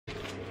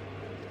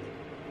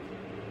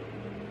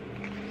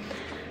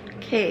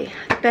Okay,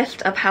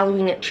 best of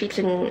Halloween tricks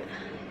and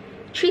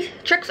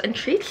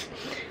treats.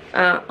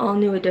 All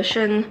new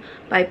edition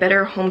by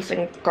Better Homes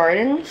and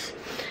Gardens.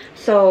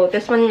 So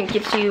this one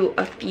gives you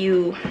a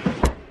few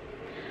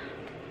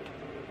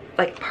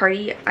like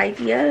party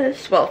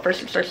ideas. Well,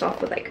 first it starts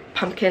off with like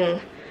pumpkin,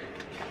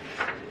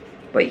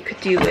 what you could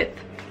do with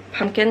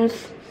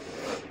pumpkins.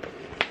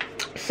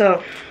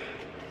 So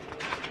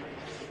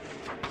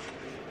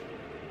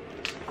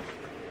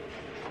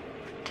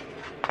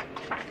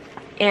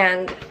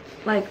and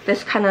like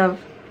this kind of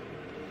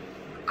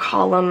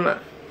column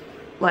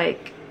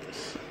like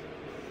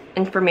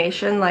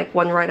information, like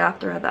one right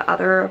after the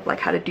other, of like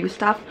how to do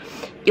stuff.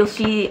 You'll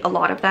see a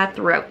lot of that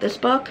throughout this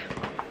book,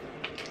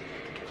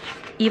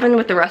 even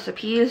with the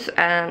recipes.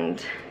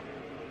 And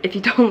if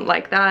you don't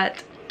like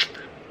that,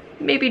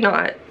 maybe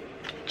not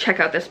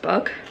check out this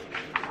book.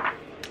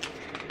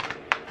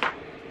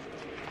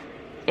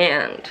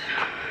 And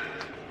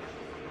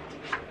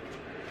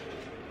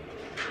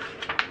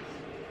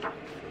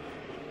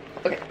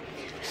okay,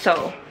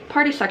 so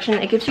party section,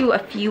 it gives you a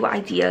few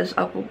ideas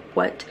of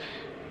what,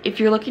 if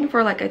you're looking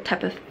for like a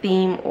type of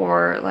theme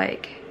or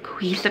like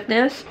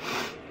cohesiveness,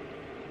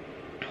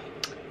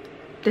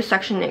 this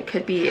section, it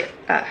could be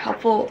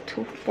helpful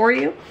for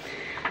you.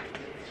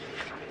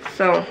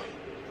 So,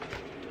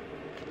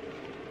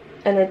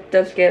 and it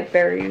does give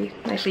very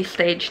nicely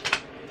staged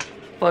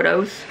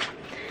photos,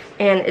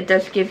 and it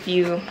does give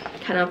you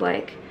kind of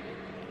like,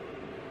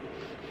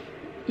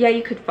 yeah,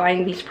 you could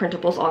find these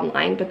printables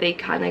online, but they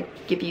kind of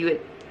give you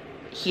it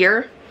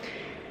here.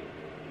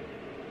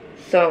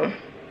 So,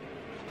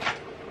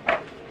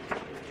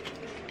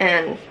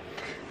 and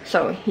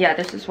so yeah,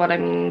 this is what I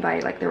mean by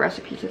like the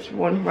recipes. It's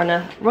one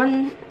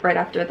run right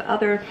after the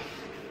other.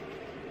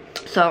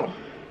 So,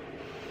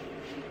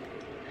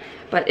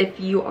 but if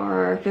you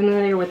are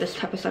familiar with this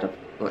type of setup,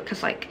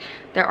 because like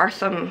there are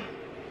some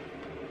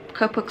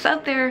cookbooks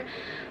out there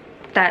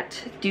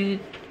that do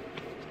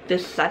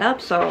this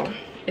setup, so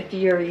if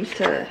you're used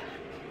to,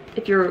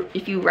 if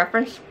you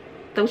reference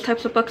those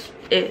types of books,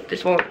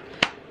 this won't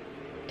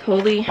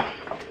totally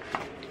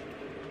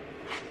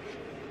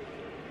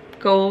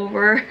go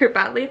over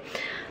badly.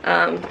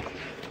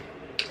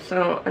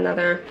 So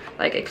another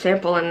like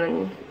example,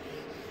 and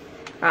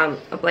then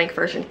a blank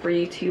version for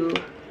you to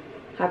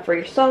have for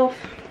yourself.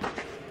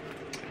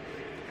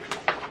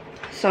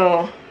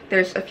 So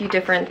there's a few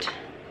different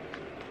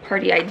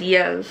party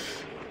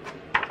ideas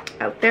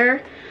out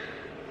there.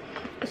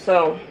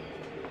 So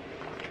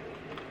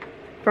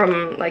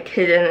from like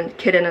kid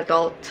and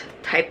adult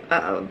type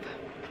of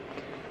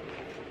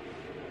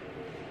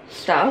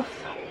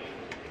stuff.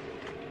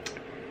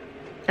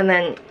 And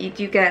then you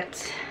do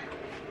get,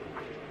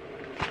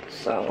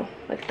 so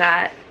like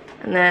that.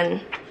 And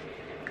then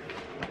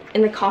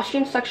in the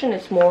costume section,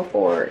 it's more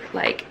for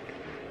like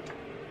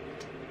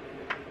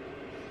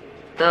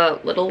the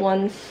little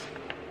ones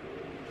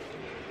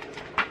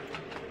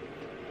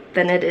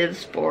than it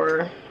is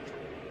for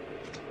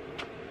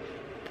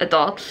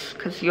adults,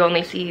 because you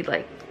only see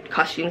like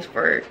costumes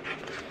for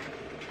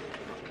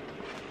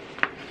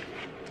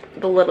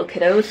the little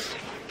kiddos.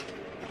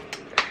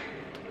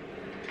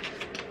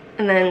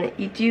 And then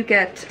you do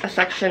get a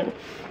section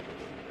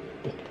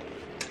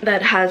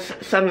that has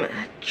some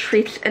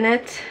treats in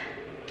it.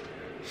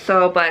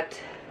 So, but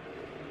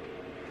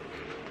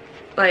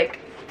like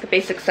the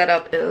basic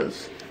setup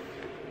is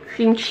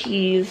cream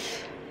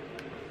cheese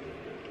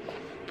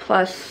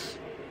plus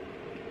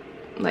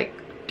like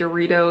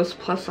Doritos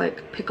plus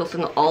like pickles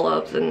and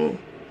olives, and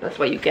that's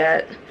what you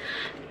get.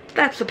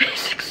 That's the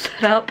basic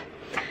setup.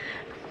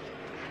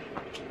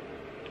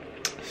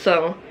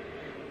 So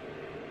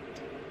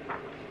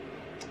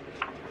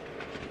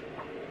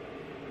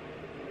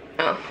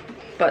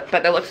but by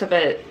the looks of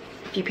it,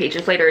 a few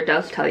pages later, it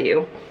does tell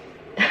you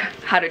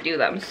how to do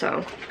them,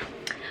 so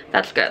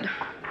that's good.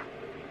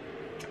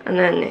 And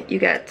then you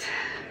get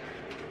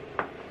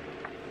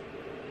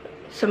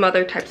some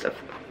other types of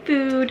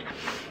food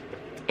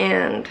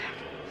and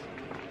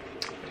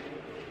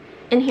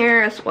in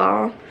here as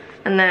well.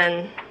 And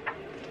then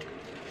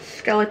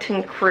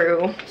skeleton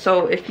crew.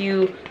 So if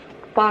you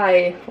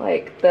buy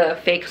like the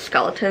fake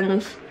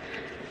skeletons,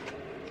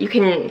 you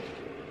can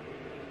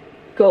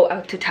go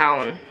out to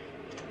town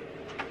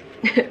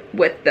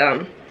with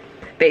them,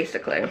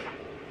 basically.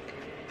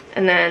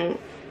 And then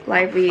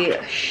lively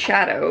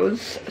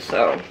shadows,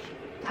 so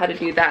how to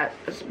do that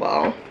as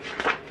well.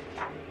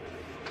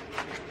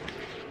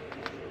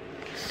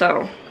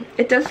 So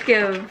it does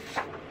give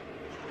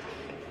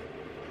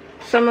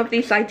some of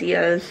these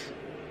ideas.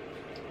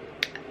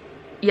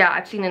 Yeah,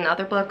 I've seen in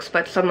other books,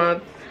 but some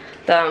of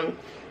them,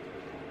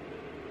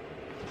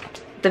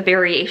 the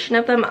variation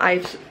of them,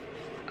 I've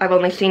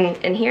only seen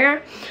in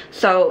here.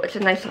 So it's a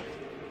nice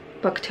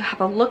book to have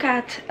a look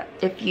at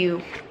if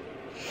you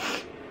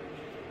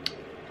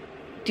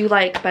do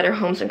like Better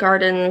Homes and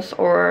Gardens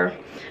or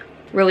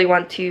really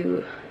want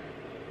to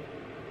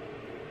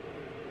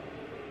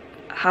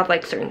have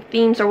like certain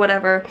themes or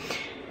whatever.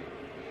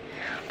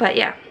 But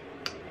yeah,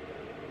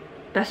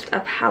 best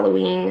of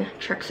Halloween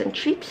tricks and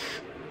treats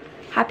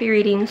Happy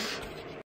readings.